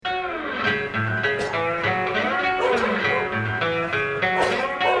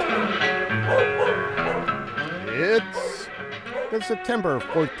September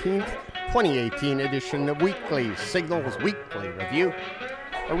 14th, 2018 edition of Weekly Signals Weekly Review,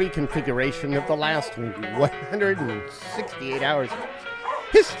 a reconfiguration of the last 168 hours of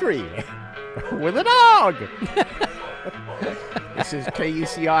history with a dog. This is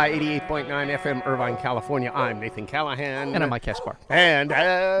KUCI 88.9 FM, Irvine, California. I'm Nathan Callahan. And I'm Mike Kaspar. And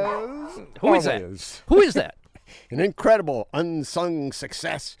as Who is that? Who is that? An incredible unsung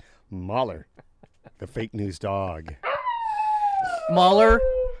success, Mahler, the fake news dog. Mahler,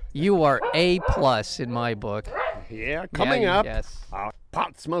 you are A+ in my book. Yeah, coming up, Yes.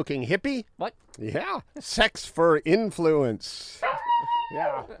 pot-smoking hippie. What? Yeah, sex for influence.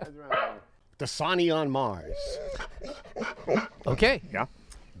 Yeah, that's right. Dasani on Mars. Okay. Yeah,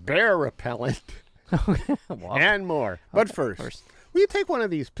 bear repellent, Well, and more. But first, will you take one of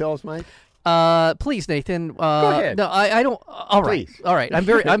these pills, Mike? please, Nathan. Go ahead. No, I don't. All right. Please. All right. I'm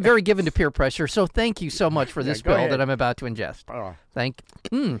very given to peer pressure. So thank you so much for this go pill ahead. that I'm about to ingest. Oh.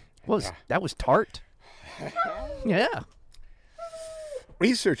 That was tart. Yeah.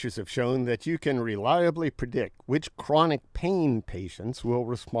 Researchers have shown that you can reliably predict which chronic pain patients will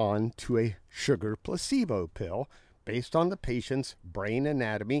respond to a sugar placebo pill based on the patient's brain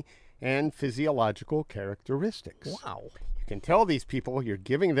anatomy and physiological characteristics. Wow. You can tell these people you're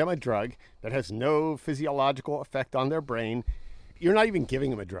giving them a drug that has no physiological effect on their brain. You're not even giving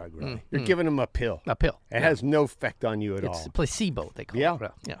them a drug, really. You're giving them a pill. A pill. It has no effect on you at It's all. placebo, they call Yeah,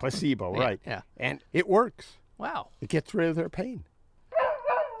 it. Yeah. placebo, Yeah, right. yeah. And it works. Wow. It gets rid of their pain.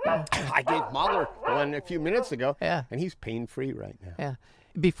 I gave Mahler one a few minutes ago, Yeah. and he's pain-free right now. Yeah.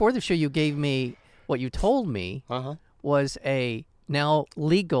 Before the show, you gave me what you told me Uh-huh. was a now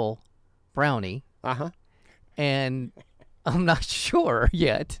legal brownie, Uh-huh. and I'm not sure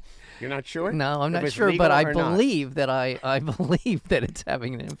yet. You're not sure? No, I'm If not it's sure, legal but I or not? believe that I believe that it's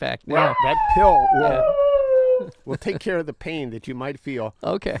having an impact now. Well, that pill will take care of the pain that you might feel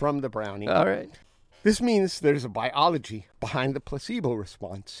Okay. from the brownie. All right. This means there's a biology behind the placebo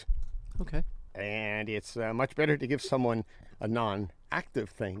response. Okay. And it's much better to give someone a non-active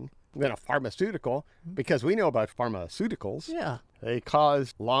thing than a pharmaceutical, because we know about pharmaceuticals. Yeah. They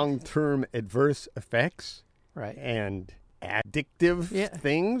cause long-term adverse effects Right. and addictive Yeah.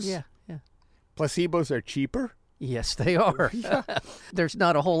 things. Yeah. Yeah. Placebos are cheaper. Yes, they are. There's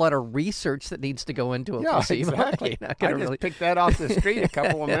not a whole lot of research that needs to go into a Yeah, placebo. exactly. You're not I gonna just really picked that off the street a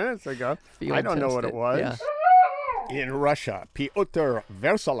couple of minutes ago. field I don't know test what it it. was. Yeah. In Russia, Pyotr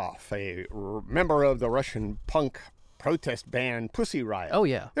Versalov, a member of the Russian punk protest band Pussy Riot. Oh,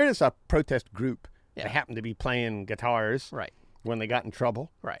 yeah. There's a protest group Yeah. that happened to be playing guitars Right. when they got in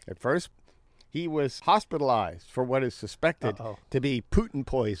trouble. Right. At first, he was hospitalized for what is suspected Uh-oh. to be Putin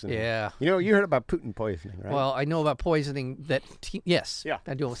poisoning. Yeah. You know, you heard about Putin poisoning, right? Well, I know about poisoning that, yes. Yeah.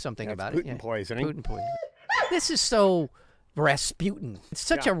 I know something That's about Putin it. Yeah. poisoning. Putin poisoning. This is so Rasputin. It's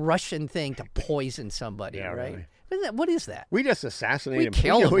such Yeah. a Russian thing to poison somebody, Yeah, right? really. What is that? We just assassinated We him.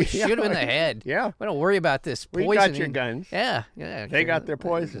 kill him. We Yeah. shoot him in the head. Yeah. We don't worry about this We poisoning. got your guns. Yeah, yeah. They got their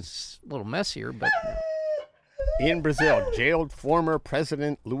poison. It's a little messier, but In Brazil, jailed former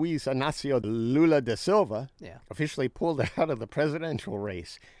President Luiz Inácio Lula da Silva yeah. officially pulled out of the presidential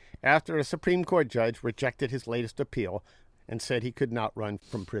race after a Supreme Court judge rejected his latest appeal and said he could not run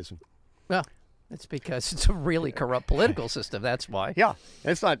from prison. Well, it's because it's a really corrupt political system. That's why. Yeah,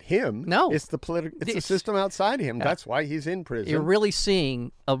 it's not him. No. It's the it's the It's- system outside him. That's why he's in prison. You're really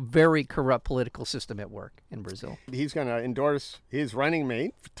seeing a very corrupt political system at work in Brazil. He's going to endorse his running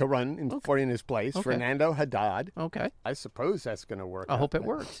mate to run in his place, Okay. Fernando Haddad. Okay. I suppose that's going to work. I out. hope it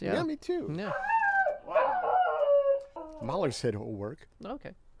works. Yeah. Yeah, me too. Yeah. Mahler said it'll work.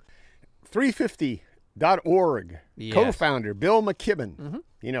 Okay. 350.org Yes. co-founder Bill McKibben,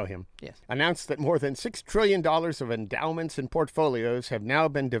 you know him, Yes. announced that more than $6 trillion of endowments and portfolios have now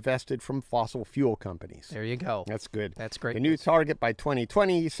been divested from fossil fuel companies. There you go. That's good. That's great. The new target by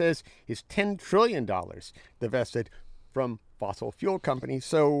 2020, he says, is $10 trillion divested from fossil fuel companies.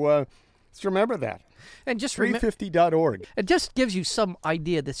 So let's remember that. And just remember, 350.org. it just gives you some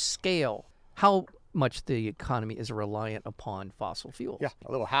idea the scale, how much the economy is reliant upon fossil fuels. Yeah,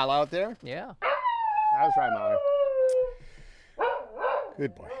 a little howl out there. Yeah. That's right, Mahler.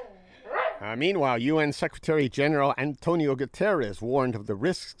 Good boy. Meanwhile, UN Secretary General Antonio Guterres warned of the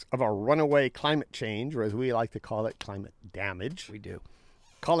risks of a runaway climate change, or as we like to call it, climate damage, We do.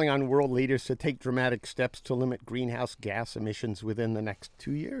 calling on world leaders to take dramatic steps to limit greenhouse gas emissions within the next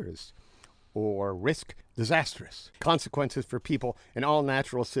 2 years, or risk disastrous consequences for people and all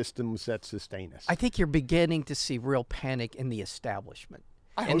natural systems that sustain us. I think you're beginning to see real panic in the establishment.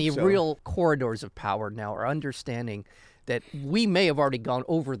 I And the hope so. real corridors of power now are understanding that we may have already gone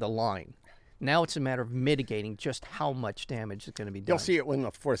over the line. Now it's a matter of mitigating just how much damage is going to be done. You'll see it when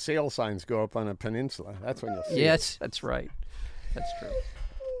the for sale signs go up on a peninsula. That's when you'll see it. Yes, that's right. That's true.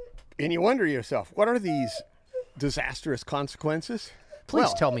 And you wonder to yourself, what are these disastrous consequences? Please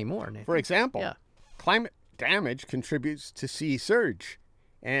Well, tell me more, Nathan. For example, Yeah. climate damage contributes to sea surge.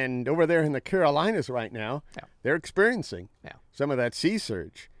 And over there in the Carolinas right now, Yeah. they're experiencing Yeah. some of that sea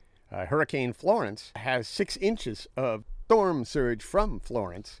surge. Hurricane Florence has 6 inches of storm surge from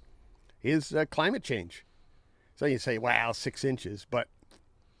Florence is climate change. So you say, wow, 6 inches. But,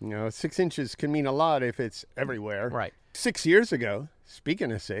 6 inches can mean a lot if it's everywhere. Right. 6 years ago,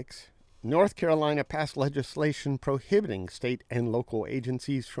 speaking of 6, North Carolina passed legislation prohibiting state and local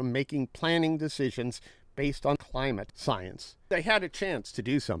agencies from making planning decisions based on climate science. They had a chance to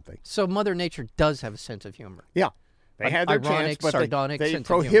do something. So Mother Nature does have a sense of humor. Yeah. They had their Ironic, chance, but sardonic they sense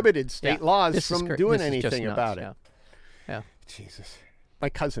of humor. prohibited state Yeah. laws This is from cra- doing this is just anything nuts, about it. yeah. Yeah. Jesus. My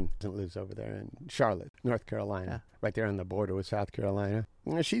cousin lives over there in Charlotte, North Carolina, right there on the border with South Carolina.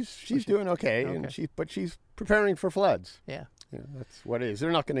 She's doing okay, and she's preparing for floods. Yeah. That's what it is.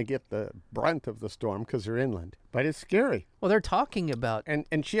 They're not going to get the brunt of the storm because they're inland, but it's scary. Well, they're talking about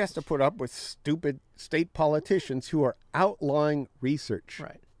And she has to put up with stupid state politicians who are outlawing research.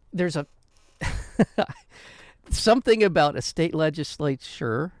 right. There's a something about a state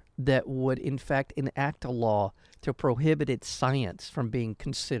legislature that would, in fact, enact a law to prohibit science from being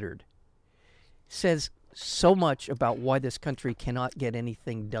considered. Says so much about why this country cannot get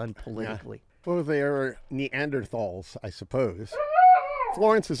anything done politically. Well, they're Neanderthals, I suppose.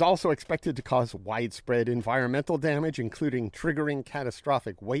 Florence is also expected to cause widespread environmental damage, including triggering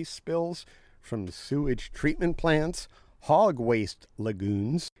catastrophic waste spills from the sewage treatment plants, hog waste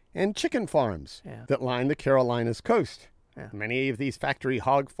lagoons, and chicken farms that line the Carolinas coast. Yeah. Many of these factory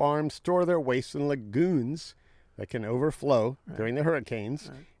hog farms store their waste in lagoons that can overflow during the hurricanes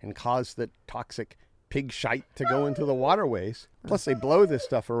and cause the toxic pig shite to go into the waterways. Plus, they blow this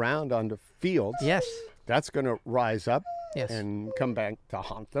stuff around onto fields. Yes. That's going to rise up Yes. and come back to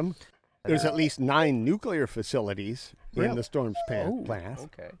haunt them. There's at least 9 nuclear facilities in the storm's path.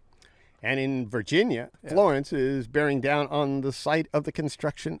 Okay. And in Virginia, Florence is bearing down on the site of the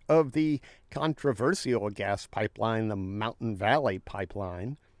construction of the controversial gas pipeline, the Mountain Valley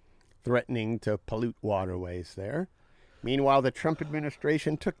Pipeline, threatening to pollute waterways there. Meanwhile, the Trump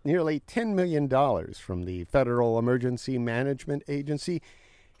administration took nearly $10 million from the Federal Emergency Management Agency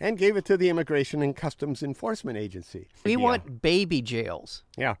and gave it to the Immigration and Customs Enforcement Agency. We want baby jails.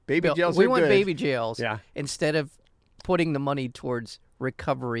 Yeah, baby Bill, jails we are want good. baby jails Yeah. instead of putting the money towards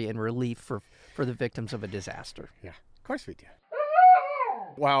recovery and relief for the victims of a disaster. Yeah, of course we do.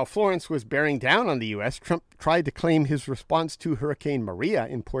 While Florence was bearing down on the U.S., Trump tried to claim his response to Hurricane Maria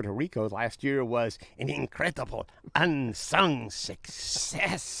in Puerto Rico last year was an incredible, unsung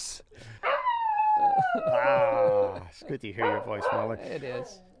success. It's good to hear your voice, Mueller. It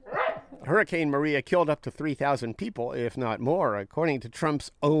is. Hurricane Maria killed up to 3,000 people, if not more, according to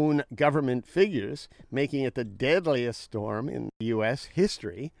Trump's own government figures, making it the deadliest storm in U.S.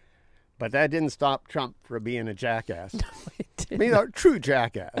 history. But that didn't stop Trump from being a jackass. I mean, a true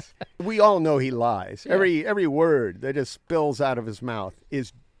jackass. We all know he lies. Yeah. Every word that just spills out of his mouth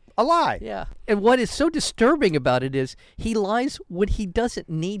is a lie. Yeah. And what is so disturbing about it is he lies when he doesn't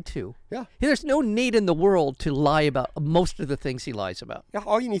need to. Yeah. There's no need in the world to lie about most of the things he lies about. Yeah,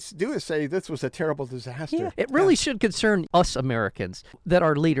 all you need to do is say this was a terrible disaster. Yeah, it really should concern us Americans that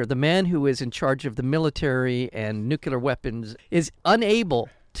our leader, the man who is in charge of the military and nuclear weapons, is unable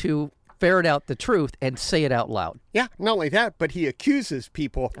to ferret out the truth and say it out loud. Yeah, not only that, but he accuses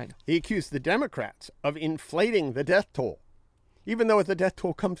people, I know. he accused the Democrats of inflating the death toll, even though the death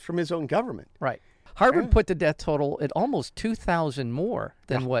toll comes from his own government. Right. Harvard put the death total at almost 2,000 more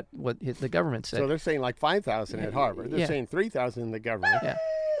than what the government said. So they're saying like 5,000 at Harvard. They're Yeah. saying 3,000 in the government. Yeah.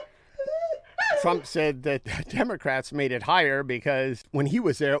 Trump said that Democrats made it higher because when he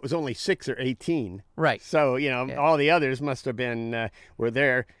was there, it was only 6 or 18. Right. So, all the others must have been, were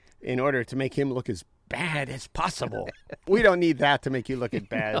there in order to make him look as bad as possible. We don't need that to make you look as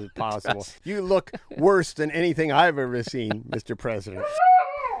bad as possible. You look worse than anything I've ever seen, Mr. President.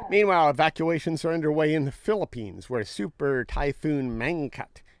 Meanwhile, evacuations are underway in the Philippines, where Super Typhoon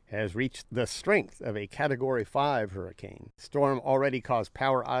Mangkhut has reached the strength of a Category 5 hurricane. The storm already caused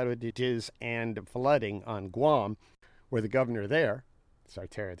power outages and flooding on Guam, where the governor there, it's our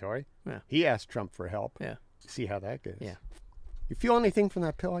territory, he asked Trump for help. Yeah. See how that goes. Yeah. You feel anything from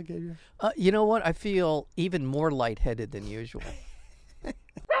that pill I gave you? You know what? I feel even more lightheaded than usual.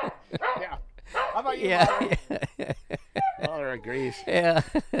 Yeah. How about you, Yeah. Myra? Father agrees. Yeah.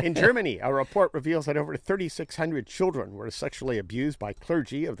 In Germany, a report reveals that over 3,600 children were sexually abused by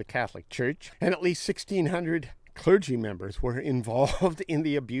clergy of the Catholic Church, and at least 1,600 clergy members were involved in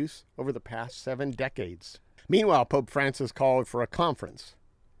the abuse over the past 7 decades. Meanwhile, Pope Francis called for a conference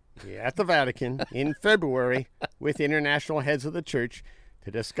at the Vatican in February with international heads of the Church to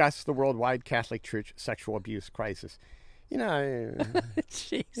discuss the worldwide Catholic Church sexual abuse crisis. You know,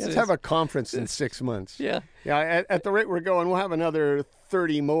 let's have a conference in 6 months. Yeah. Yeah. At the rate we're going, we'll have another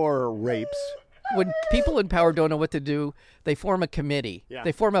 30 more rapes. When people in power don't know what to do, they form a committee. Yeah.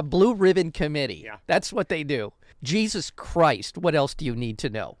 They form a blue ribbon committee. Yeah. That's what they do. Jesus Christ, what else do you need to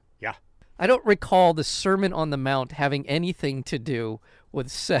know? Yeah. I don't recall the Sermon on the Mount having anything to do with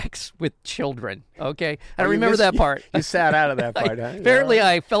sex with children, okay? I don't remember that part. You sat out of that part, huh? Apparently,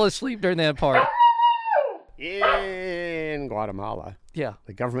 I fell asleep during that part. In Guatemala, Yeah.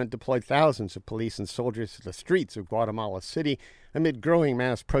 the government deployed thousands of police and soldiers to the streets of Guatemala City amid growing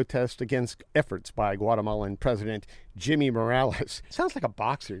mass protests against efforts by Guatemalan President Jimmy Morales. Sounds like a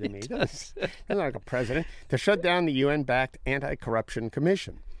boxer to me. It does. Sounds like a president. To shut down the UN-backed Anti-Corruption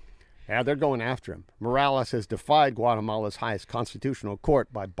Commission. Yeah, they're going after him. Morales has defied Guatemala's highest constitutional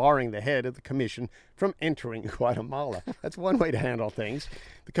court by barring the head of the commission from entering Guatemala. That's one way to handle things.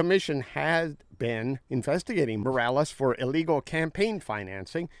 The commission had been investigating Morales for illegal campaign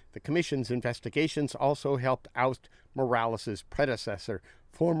financing. The commission's investigations also helped oust Morales' predecessor,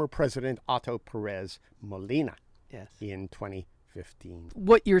 former President Otto Perez Molina, Yes. in 2015.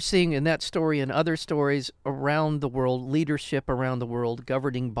 What you're seeing in that story and other stories around the world, leadership around the world,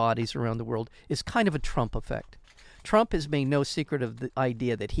 governing bodies around the world, is kind of a Trump effect. Trump has made no secret of the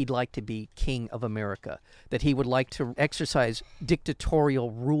idea that he'd like to be king of America, that he would like to exercise dictatorial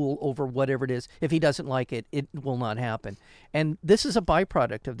rule over whatever it is. If he doesn't like it, it will not happen. And this is a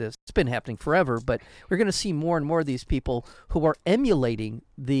byproduct of this. It's been happening forever, but we're going to see more and more of these people who are emulating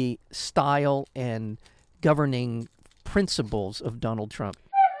the style and governing principles of Donald Trump.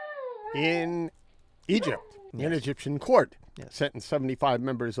 In Egypt, an Egyptian court sentenced 75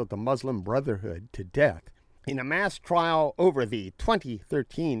 members of the Muslim Brotherhood to death in a mass trial over the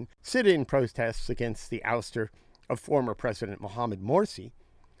 2013 sit-in protests against the ouster of former President Mohamed Morsi.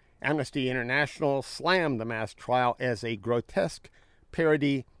 Amnesty International slammed the mass trial as a grotesque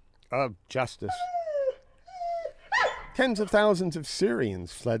parody of justice. Tens of thousands of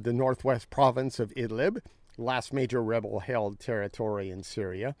Syrians fled the northwest province of Idlib, last major rebel-held territory in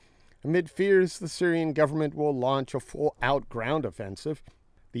Syria, amid fears the Syrian government will launch a full-out ground offensive.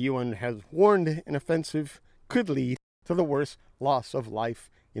 The UN has warned an offensive could lead to the worst loss of life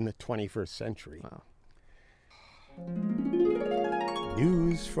in the 21st century. Wow.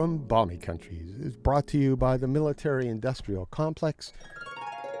 News from Balmy Countries is brought to you by the military-industrial complex,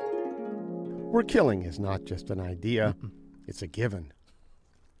 where killing is not just an idea, it's a given.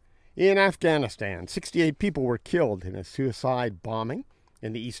 In Afghanistan, 68 people were killed in a suicide bombing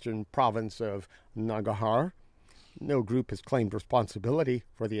in the eastern province of Nangarhar. No group has claimed responsibility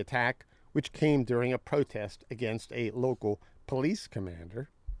for the attack, which came during a protest against a local police commander.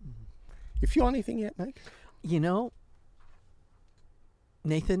 You feel anything yet, Mike? You know,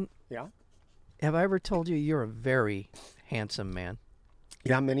 Nathan, Yeah? have I ever told you you're a very handsome man?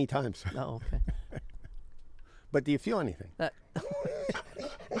 Yeah, many times. Oh, okay. But do you feel anything? That,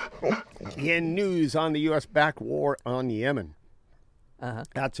 In news on the U.S.-backed war on Yemen. uh-huh.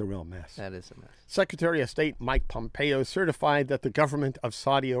 That's a real mess. That is a mess. Secretary of State Mike Pompeo certified that the government of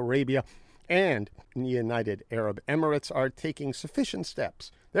Saudi Arabia and the United Arab Emirates are taking sufficient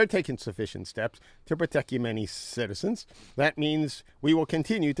steps. They're taking sufficient steps to protect Yemeni citizens. That means we will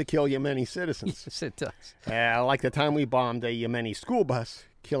continue to kill Yemeni citizens. Yes, it does. Like the time we bombed a Yemeni school bus,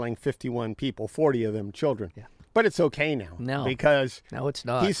 killing 51 people, 40 of them children. Yeah. But it's okay now. No. Because No, it's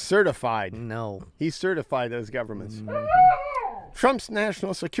not. he's certified. No. He's certified those governments. Trump's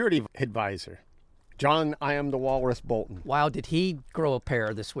national security advisor, John I am the Walrus Bolton. Wow, did he grow a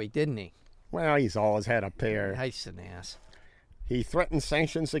pair this week, didn't he? Well, he's always had a pair. He's an ass. He threatened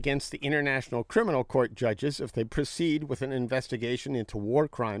sanctions against the International Criminal Court judges if they proceed with an investigation into war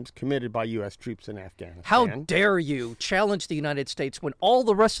crimes committed by U.S. troops in Afghanistan. How dare you challenge the United States when all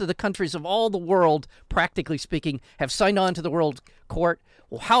the rest of the countries of all the world, practically speaking, have signed on to the World Court?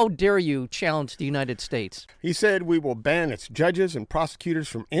 Well, how dare you challenge the United States? He said, we will ban its judges and prosecutors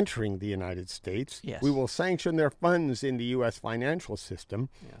from entering the United States. Yes. We will sanction their funds in the U.S. financial system.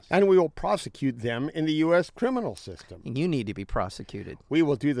 Yes. And we will prosecute them in the U.S. criminal system. You need to be prosecuted. We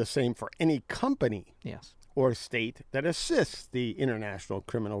will do the same for any company Yes. or state that assists the International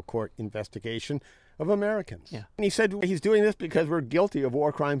Criminal Court investigation of Americans. Yeah. And he said he's doing this because we're guilty of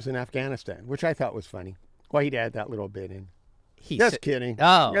war crimes in Afghanistan, which I thought was funny. Well, he'd add that little bit in. He Just said- kidding.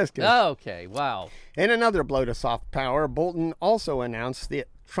 Oh, Just kidding. okay, wow. In another blow to soft power, Bolton also announced the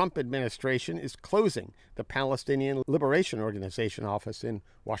Trump administration is closing the Palestinian Liberation Organization office in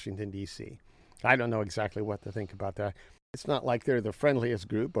Washington, D.C. I don't know exactly what to think about that. It's not like they're the friendliest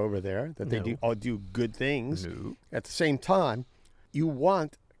group over there, that they No. all do good things. No. At the same time, you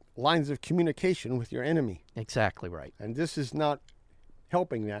want lines of communication with your enemy, Exactly right. and this is not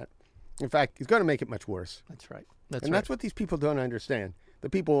helping that. In fact, it's going to make it much worse. That's right. That's And right. that's what these people don't understand. The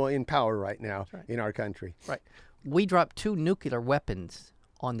people in power right now in our country. Right. We dropped 2 nuclear weapons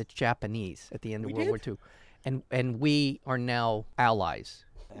on the Japanese at the end of We World War II. And we are now allies.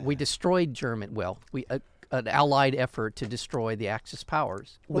 We destroyed German, an allied effort to destroy the Axis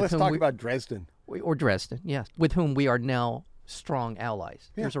powers. Well, let's talk about Dresden. Or Dresden, yes, with whom we are now strong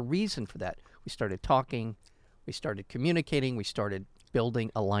allies. Yeah. There's a reason for that. We started talking, we started communicating, we started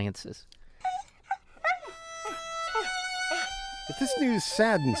building alliances. If this news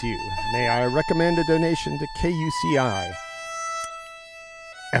saddens you, may I recommend a donation to KUCI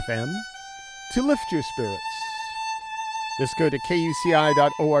FM to lift your spirits. Just go to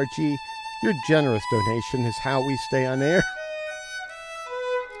kuci.org. Your generous donation is how we stay on air.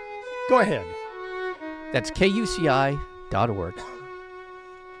 Go ahead. That's KUCI.org.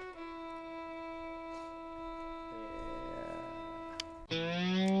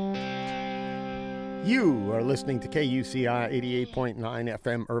 You are listening to KUCI 88.9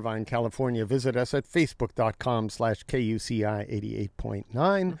 FM, Irvine, California. Visit us at facebook.com/KUCI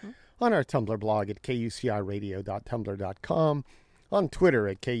 88.9, on our Tumblr blog at kuciradio.tumblr.com, on Twitter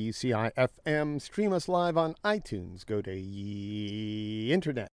at KUCI FM. Stream us live on iTunes. Go to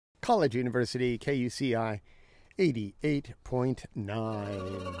Internet. College University, KUCI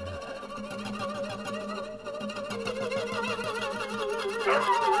 88.9.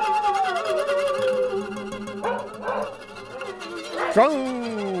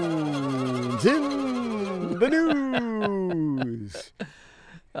 Drones in the news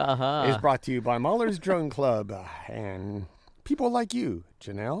is brought to you by Mahler's Drone Club and people like you,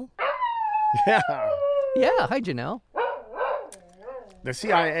 Janelle. Yeah. Yeah, hi, Janelle. The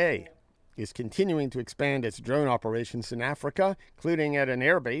CIA is continuing to expand its drone operations in Africa, including at an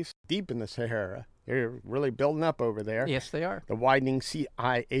airbase deep in the Sahara. They're really building up over there. Yes, they are. The widening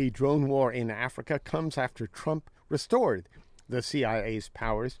CIA drone war in Africa comes after Trump restored the CIA's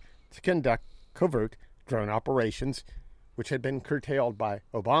powers to conduct covert drone operations, which had been curtailed by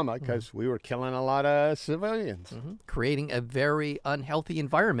Obama because we were killing a lot of civilians. Creating a very unhealthy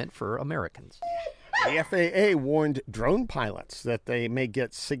environment for Americans. The FAA warned drone pilots that they may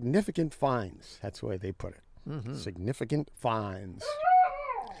get significant fines. That's the way they put it. Significant fines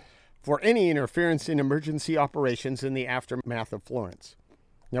for any interference in emergency operations in the aftermath of Florence.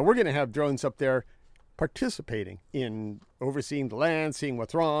 Now, we're going to have drones up there participating in overseeing the land, seeing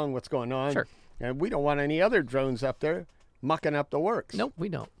what's wrong, what's going on. Sure. And we don't want any other drones up there mucking up the works. Nope, we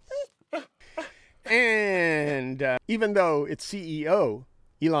don't. And even though its CEO,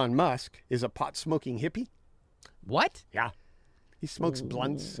 Elon Musk, is a pot-smoking hippie, What? yeah, he smokes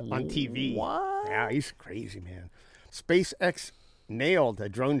blunts on TV. What? Yeah, he's crazy, man. SpaceX nailed a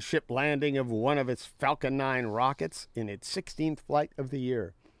drone ship landing of one of its Falcon 9 rockets in its 16th flight of the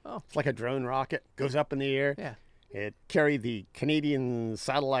year. Oh. It's like a drone rocket, goes up in the air. Yeah. It carried the Canadian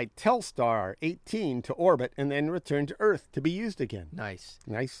satellite Telstar 18 to orbit and then returned to Earth to be used again. Nice.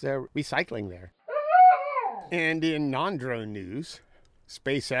 Nice recycling there. And in non-drone news,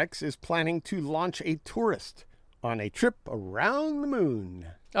 SpaceX is planning to launch a tourist on a trip around the moon.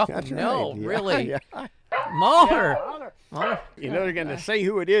 Oh, That's no, right. Yeah, really? Yeah. Mahler. Mahler. You know they're going to say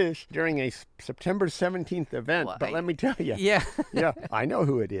who it is during a September 17th event, Well, but let me tell you. Yeah. Yeah, I know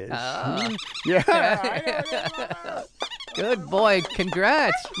who it is. Ah. Yeah. Good boy.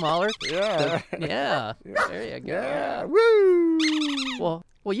 Congrats, Mahler. Yeah. Yeah. There you go. Yeah. Woo.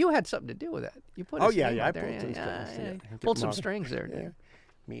 Well, you had something to do with that. You put. Oh, his yeah, name yeah, out I there. pulled some Yeah, strings, yeah. yeah. Pulled some Mahler. strings there. Yeah.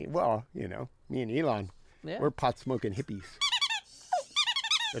 Didn't Me and Elon, Yeah. we're pot-smoking hippies.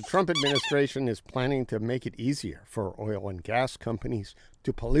 The Trump administration is planning to make it easier for oil and gas companies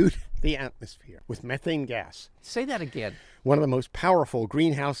to pollute the atmosphere with methane gas, Say that again. one of the most powerful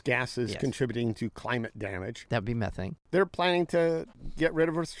greenhouse gases Yes. contributing to climate damage. That'd be methane. They're planning to get rid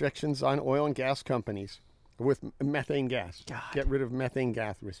of restrictions on oil and gas companies with methane gas. God. Get rid of methane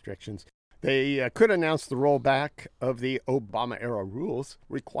gas restrictions. They could announce the rollback of the Obama-era rules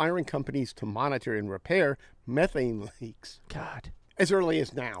requiring companies to monitor and repair methane leaks God. as early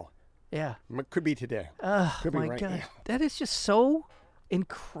as now. Yeah. Could be today. Oh, Could be my right God. now. That is just so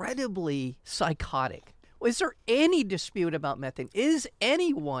incredibly psychotic. Is there any dispute about methane? Is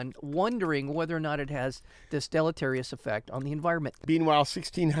anyone wondering whether or not it has this deleterious effect on the environment? Meanwhile,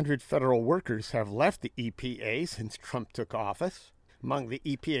 1,600 federal workers have left the EPA since Trump took office. Among the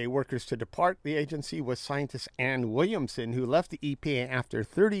EPA workers to depart the agency was scientist Ann Williamson, who left the EPA after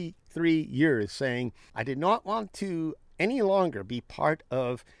 33 years, saying, "I did not want to any longer be part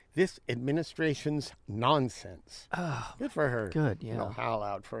of this administration's nonsense." Oh, good for her. good, yeah. No howl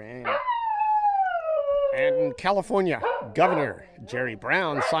out for Ann. And California Governor Jerry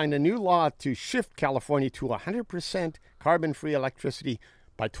Brown signed a new law to shift California to 100% carbon-free electricity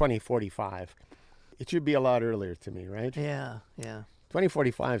by 2045. It should be a lot earlier to me, right? yeah.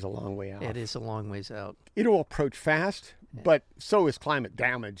 2045 is a long way out. It is a long ways out. It'll approach fast, but so is climate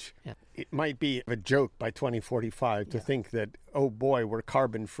damage. Yeah. It might be a joke by 2045 to think that, oh boy, we're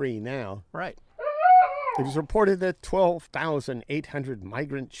carbon-free now. Right. It was reported that 12,800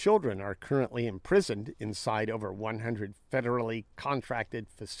 migrant children are currently imprisoned inside over 100 federally contracted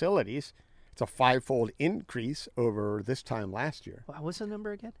facilities. It's a five-fold increase over this time last year. What was the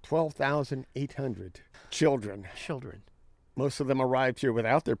number again? 12,800 children. Children. Most of them arrived here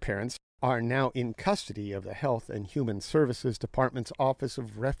without their parents, are now in custody of the Health and Human Services Department's Office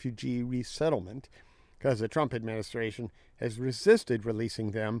of Refugee Resettlement because the Trump administration has resisted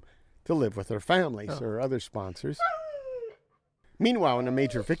releasing them to live with their families or other sponsors. Meanwhile, in a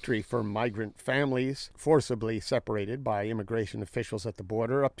major victory for migrant families forcibly separated by immigration officials at the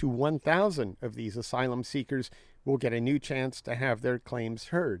border, up to 1,000 of these asylum seekers will get a new chance to have their claims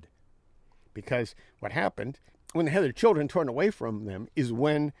heard. Because what happened when they had their children torn away from them is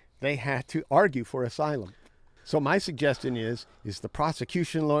when they had to argue for asylum. So my suggestion is the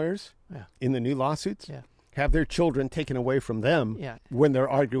prosecution lawyers in the new lawsuits have their children taken away from them when they're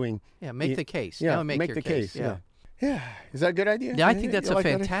arguing. Yeah, make the case. Yeah, Now make your the case. Yeah. Is that a good idea? Yeah, I think that's You a like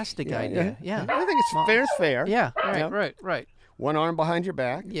that? fantastic idea. Yeah. I think it's fair's fair. Yeah, Yeah. right. One arm behind your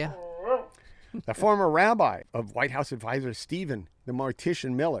back. Yeah. The former rabbi of White House advisor Stephen, the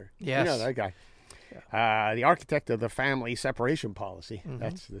mortician Miller. Yes. You know that guy. The architect of the family separation policy,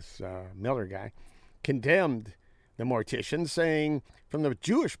 that's this Miller guy, condemned the mortician, saying from the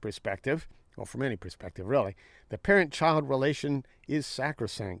Jewish perspective, well, from any perspective really, the parent-child relation is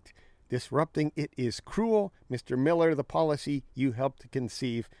sacrosanct. Disrupting it is cruel. Mr. Miller, the policy you helped to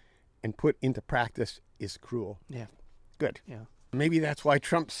conceive and put into practice is cruel. Yeah. Good. Yeah. Maybe that's why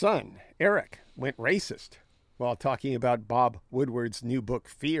Trump's son, Eric, went racist while talking about Bob Woodward's new book,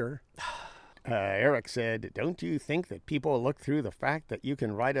 Fear. Eric said, "Don't you think that people look through the fact that you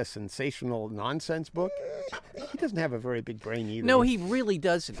can write a sensational nonsense book?" He doesn't have a very big brain either. No, he really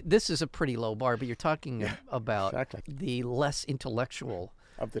doesn't. This is a pretty low bar, but you're talking about exactly. the less intellectual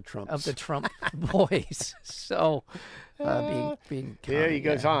of the Trumps. of the Trump boys. So, being Here he kind,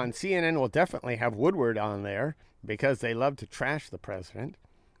 goes on. CNN will definitely have Woodward on there because they love to trash the president.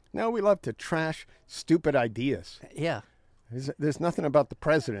 No, we love to trash stupid ideas. Yeah. There's nothing about the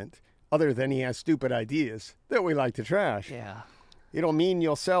president other than he has stupid ideas that we like to trash. Yeah. It'll mean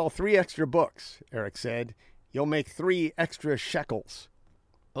you'll sell 3 extra books, Eric said. You'll make 3 extra shekels.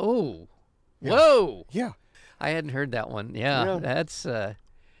 Oh. Yeah. Whoa. Yeah. I hadn't heard that one. Yeah. Yeah. That's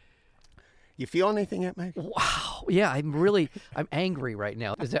You feel anything yet, Mike? wow. Yeah, I'm angry right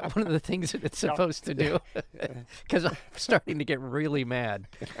now. Is that one of the things that it's supposed to do? Because I'm starting to get really mad.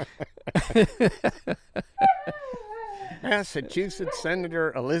 Massachusetts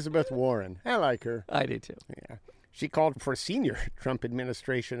Senator Elizabeth Warren. I like her. I do too. Yeah. She called for senior Trump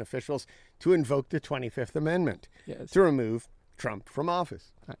administration officials to invoke the 25th Amendment to remove Trump from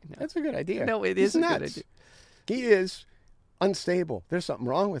office. I know. That's a good idea. No, it He's is a good nuts. idea. He is unstable. There's something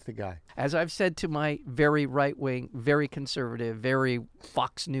wrong with the guy. As I've said to my very right-wing, very conservative, very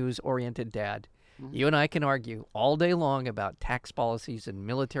Fox News-oriented dad, you and I can argue all day long about tax policies and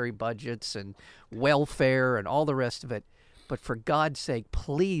military budgets and welfare and all the rest of it. But for God's sake,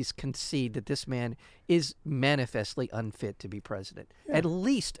 please concede that this man is manifestly unfit to be president. Yeah. At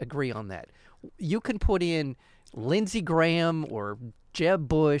least agree on that. You can put in Lindsey Graham or Jeb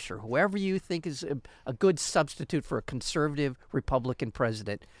Bush or whoever you think is a good substitute for a conservative Republican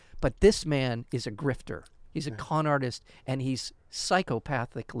president. But this man is a grifter. He's a con artist, and he's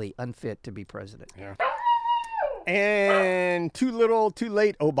psychopathically unfit to be president. Yeah. And too little, too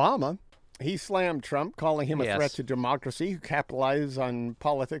late, Obama. He slammed Trump, calling him a threat to democracy who capitalizes on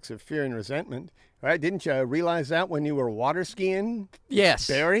politics of fear and resentment. All right, didn't you realize that when you were water skiing? Yes.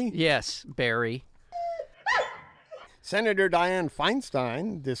 Barry? Yes, Barry. Senator Dianne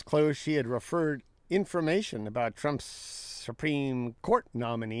Feinstein disclosed she had referred information about Trump's Supreme Court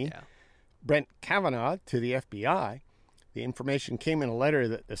nominee, Brett Kavanaugh, to the FBI. The information came in a letter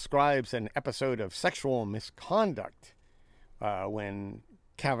that describes an episode of sexual misconduct when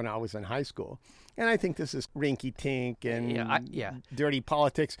Kavanaugh was in high school. And I think this is rinky-tink and dirty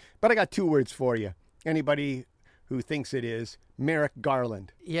politics. But I got 2 words for you. Anybody who thinks it is, Merrick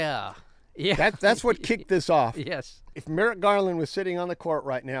Garland. Yeah. Yeah. That's what kicked this off. Yes. If Merrick Garland was sitting on the court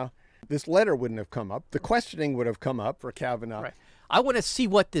right now, this letter wouldn't have come up. The questioning would have come up for Kavanaugh. Right. I want to see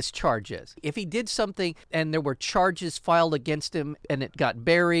what this charge is. If he did something and there were charges filed against him and it got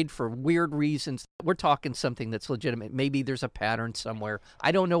buried for weird reasons, we're talking something that's legitimate. Maybe there's a pattern somewhere.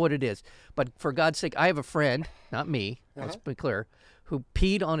 I don't know what it is. But for God's sake, I have a friend, not me, let's be clear, who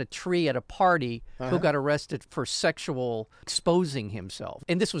peed on a tree at a party, who got arrested for sexual exposing himself.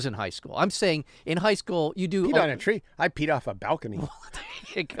 And this was in high school. I'm saying in high school, you do... Peed on a tree? I peed off a balcony. Well, there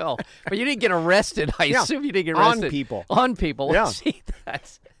you go. But you didn't get arrested. I assume you didn't get arrested. On people. On people. Yeah. See,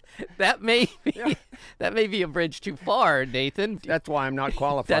 that may be a bridge too far, Nathan. That's why I'm not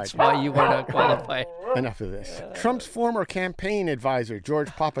qualified. That's why you were not qualified. Enough of this. Trump's former campaign advisor, George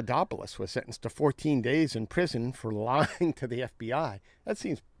Papadopoulos, was sentenced to 14 days in prison for lying to the FBI. That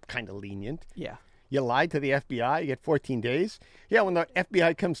seems kind of lenient. Yeah. You lied to the FBI, you get 14 days? Yeah, when the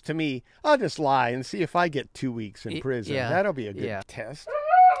FBI comes to me, I'll just lie and see if I get 2 weeks in prison. Yeah. That'll be a good test.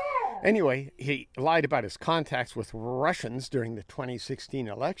 Anyway, he lied about his contacts with Russians during the 2016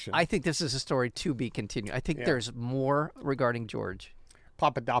 election. I think this is a story to be continued. I think there's more regarding George.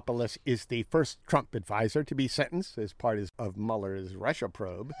 Papadopoulos is the first Trump advisor to be sentenced as part of Mueller's Russia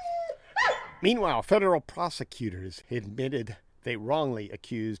probe. Meanwhile, federal prosecutors admitted they wrongly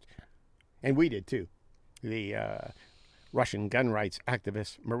accused, and we did too, the Russian gun rights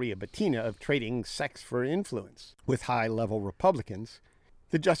activist Maria Butina of trading sex for influence with high-level Republicans.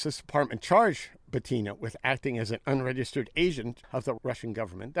 The Justice Department charged Butina with acting as an unregistered agent of the Russian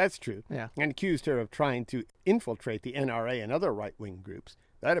government. That's true. Yeah. And accused her of trying to infiltrate the NRA and other right-wing groups.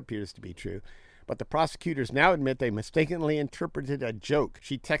 That appears to be true. But the prosecutors now admit they mistakenly interpreted a joke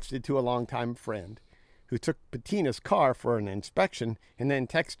she texted to a longtime friend who took Butina's car for an inspection and then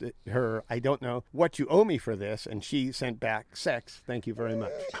texted her, "I don't know what you owe me for this," and she sent back, "Sex, thank you very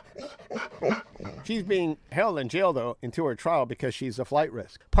much." She's being held in jail, though, until her trial because she's a flight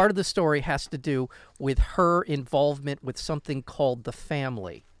risk. Part of the story has to do with her involvement with something called The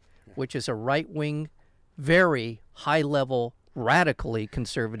Family, which is a right-wing, very high-level, radically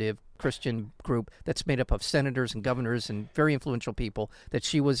conservative Christian group that's made up of senators and governors and very influential people that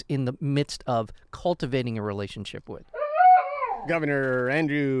she was in the midst of cultivating a relationship with. Governor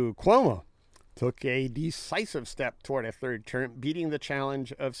Andrew Cuomo took a decisive step toward a third term, beating the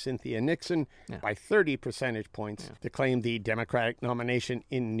challenge of Cynthia Nixon by 30 percentage points to claim the Democratic nomination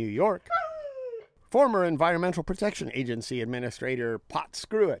in New York. Former Environmental Protection Agency Administrator Pot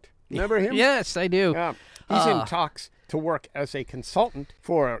Screwitt. Remember him? Yes, I do. He's in talks to work as a consultant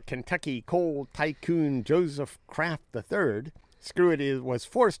for Kentucky coal tycoon Joseph Kraft III. Screwitt was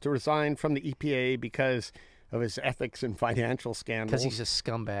forced to resign from the EPA because of his ethics and financial scandals. Because he's a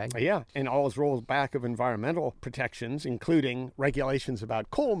scumbag. Yeah, and all his rolls back of environmental protections, including regulations about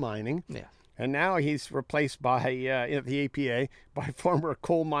coal mining. Yeah. And now he's replaced by the EPA by former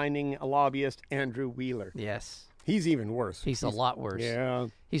coal mining lobbyist Andrew Wheeler. Yes. He's even worse. He's a lot worse. Yeah.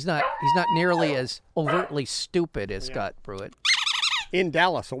 He's not nearly as overtly stupid as Scott Pruitt. In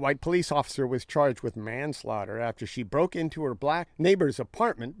Dallas, a white police officer was charged with manslaughter after she broke into her black neighbor's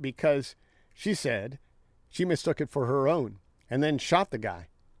apartment because she said she mistook it for her own and then shot the guy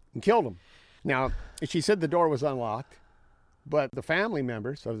and killed him. Now, she said the door was unlocked, but the family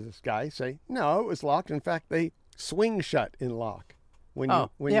members of this guy say, no, it was locked. In fact, they swing shut in lock when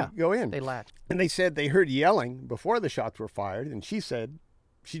you go in. They latch. And they said they heard yelling before the shots were fired, and she said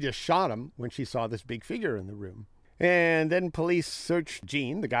she just shot him when she saw this big figure in the room. And then police searched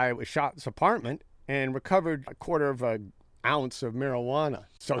Gene, the guy who was shot in his apartment, and recovered a quarter of an ounce of marijuana.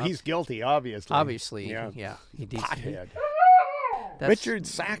 So he's guilty, obviously. Obviously, yeah. He did. Pothead. Richard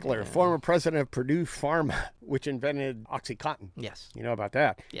Sackler, former president of Purdue Pharma, which invented OxyContin. Yes. You know about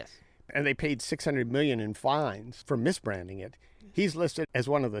that? Yes. And they paid $600 million in fines for misbranding it. He's listed as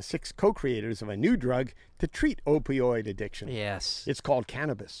one of the 6 co-creators of a new drug to treat opioid addiction. Yes. It's called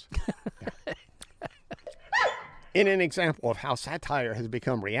cannabis. In an example of how satire has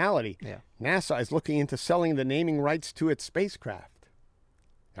become reality, NASA is looking into selling the naming rights to its spacecraft.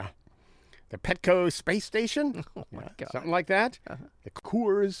 The Petco space station? Oh, my God. Something like that. The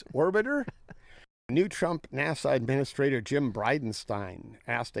Coors orbiter. New Trump NASA Administrator Jim Bridenstine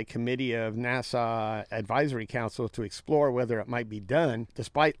asked a committee of NASA Advisory Council to explore whether it might be done,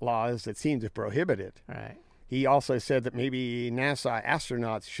 despite laws that seem to prohibit it. Right. He also said that maybe NASA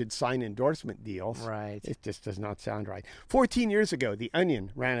astronauts should sign endorsement deals. Right. It just does not sound right. 14 years ago, The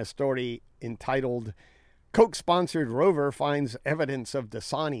Onion ran a story entitled Coke-Sponsored Rover Finds Evidence of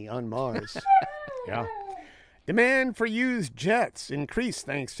Dasani on Mars. Yeah. Demand for used jets increased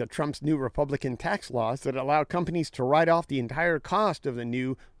thanks to Trump's new Republican tax laws that allow companies to write off the entire cost of the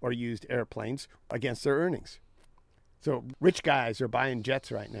new or used airplanes against their earnings. So rich guys are buying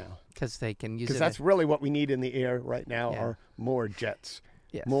jets right now. Because they can use it. Because that's really what we need in the air right now Yeah. are more jets.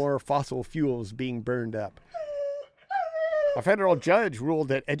 Yes. More fossil fuels being burned up. A federal judge ruled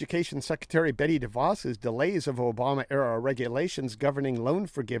that Education Secretary Betty DeVos's delays of Obama-era regulations governing loan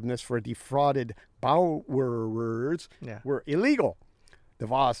forgiveness for defrauded borrowers were illegal.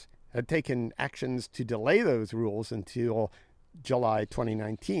 DeVos had taken actions to delay those rules until July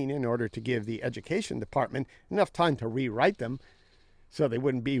 2019 in order to give the Education Department enough time to rewrite them so they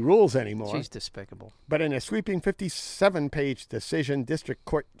wouldn't be rules anymore. She's despicable. But in a sweeping 57-page decision, District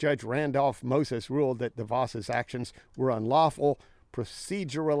Court Judge Randolph Moses ruled that DeVos's actions were unlawful,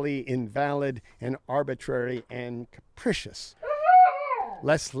 procedurally invalid, and arbitrary and capricious.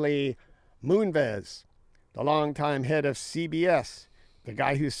 Leslie Moonves, the longtime head of CBS, the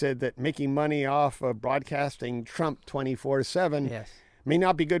guy who said that making money off of broadcasting Trump 24/7 may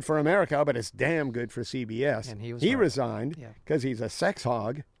not be good for America, but it's damn good for CBS. And he right. Resigned because he's a sex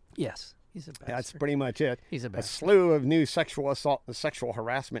hog. Yes, he's a bastard. That's pretty much it. He's a bastard. A slew of new sexual assault and sexual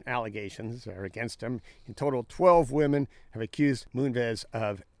harassment allegations are against him. In total, 12 women have accused Moonves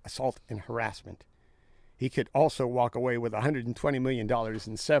of assault and harassment. He could also walk away with $120 million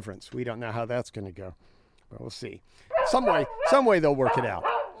in severance. We don't know how that's going to go, but we'll see. Some way they'll work it out.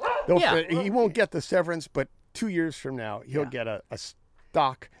 He won't get the severance, but 2 years from now, he'll get a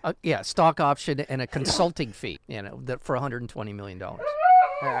stock. Stock option and a consulting fee, for $120 million.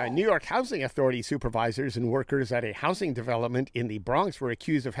 New York Housing Authority supervisors and workers at a housing development in the Bronx were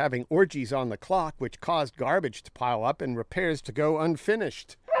accused of having orgies on the clock, which caused garbage to pile up and repairs to go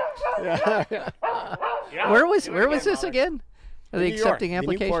unfinished. Where was this again? Are they accepting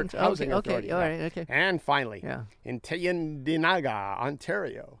applications? Okay. All right. Okay. And finally, in Tyendinaga,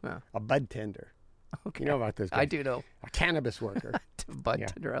 Ontario, a bud tender. Okay. You know about this guy? I do know. A cannabis worker. Bud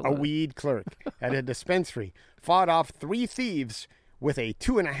tender. A weed clerk at a dispensary fought off 3 thieves with a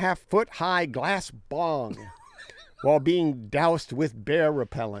 2.5-foot high glass bong while being doused with bear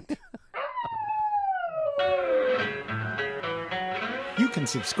repellent. You can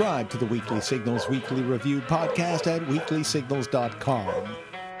subscribe to the Weekly Signals Weekly Review podcast at weeklysignals.com.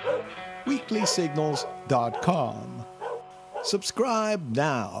 weeklysignals.com. Subscribe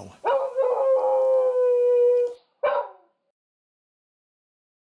now.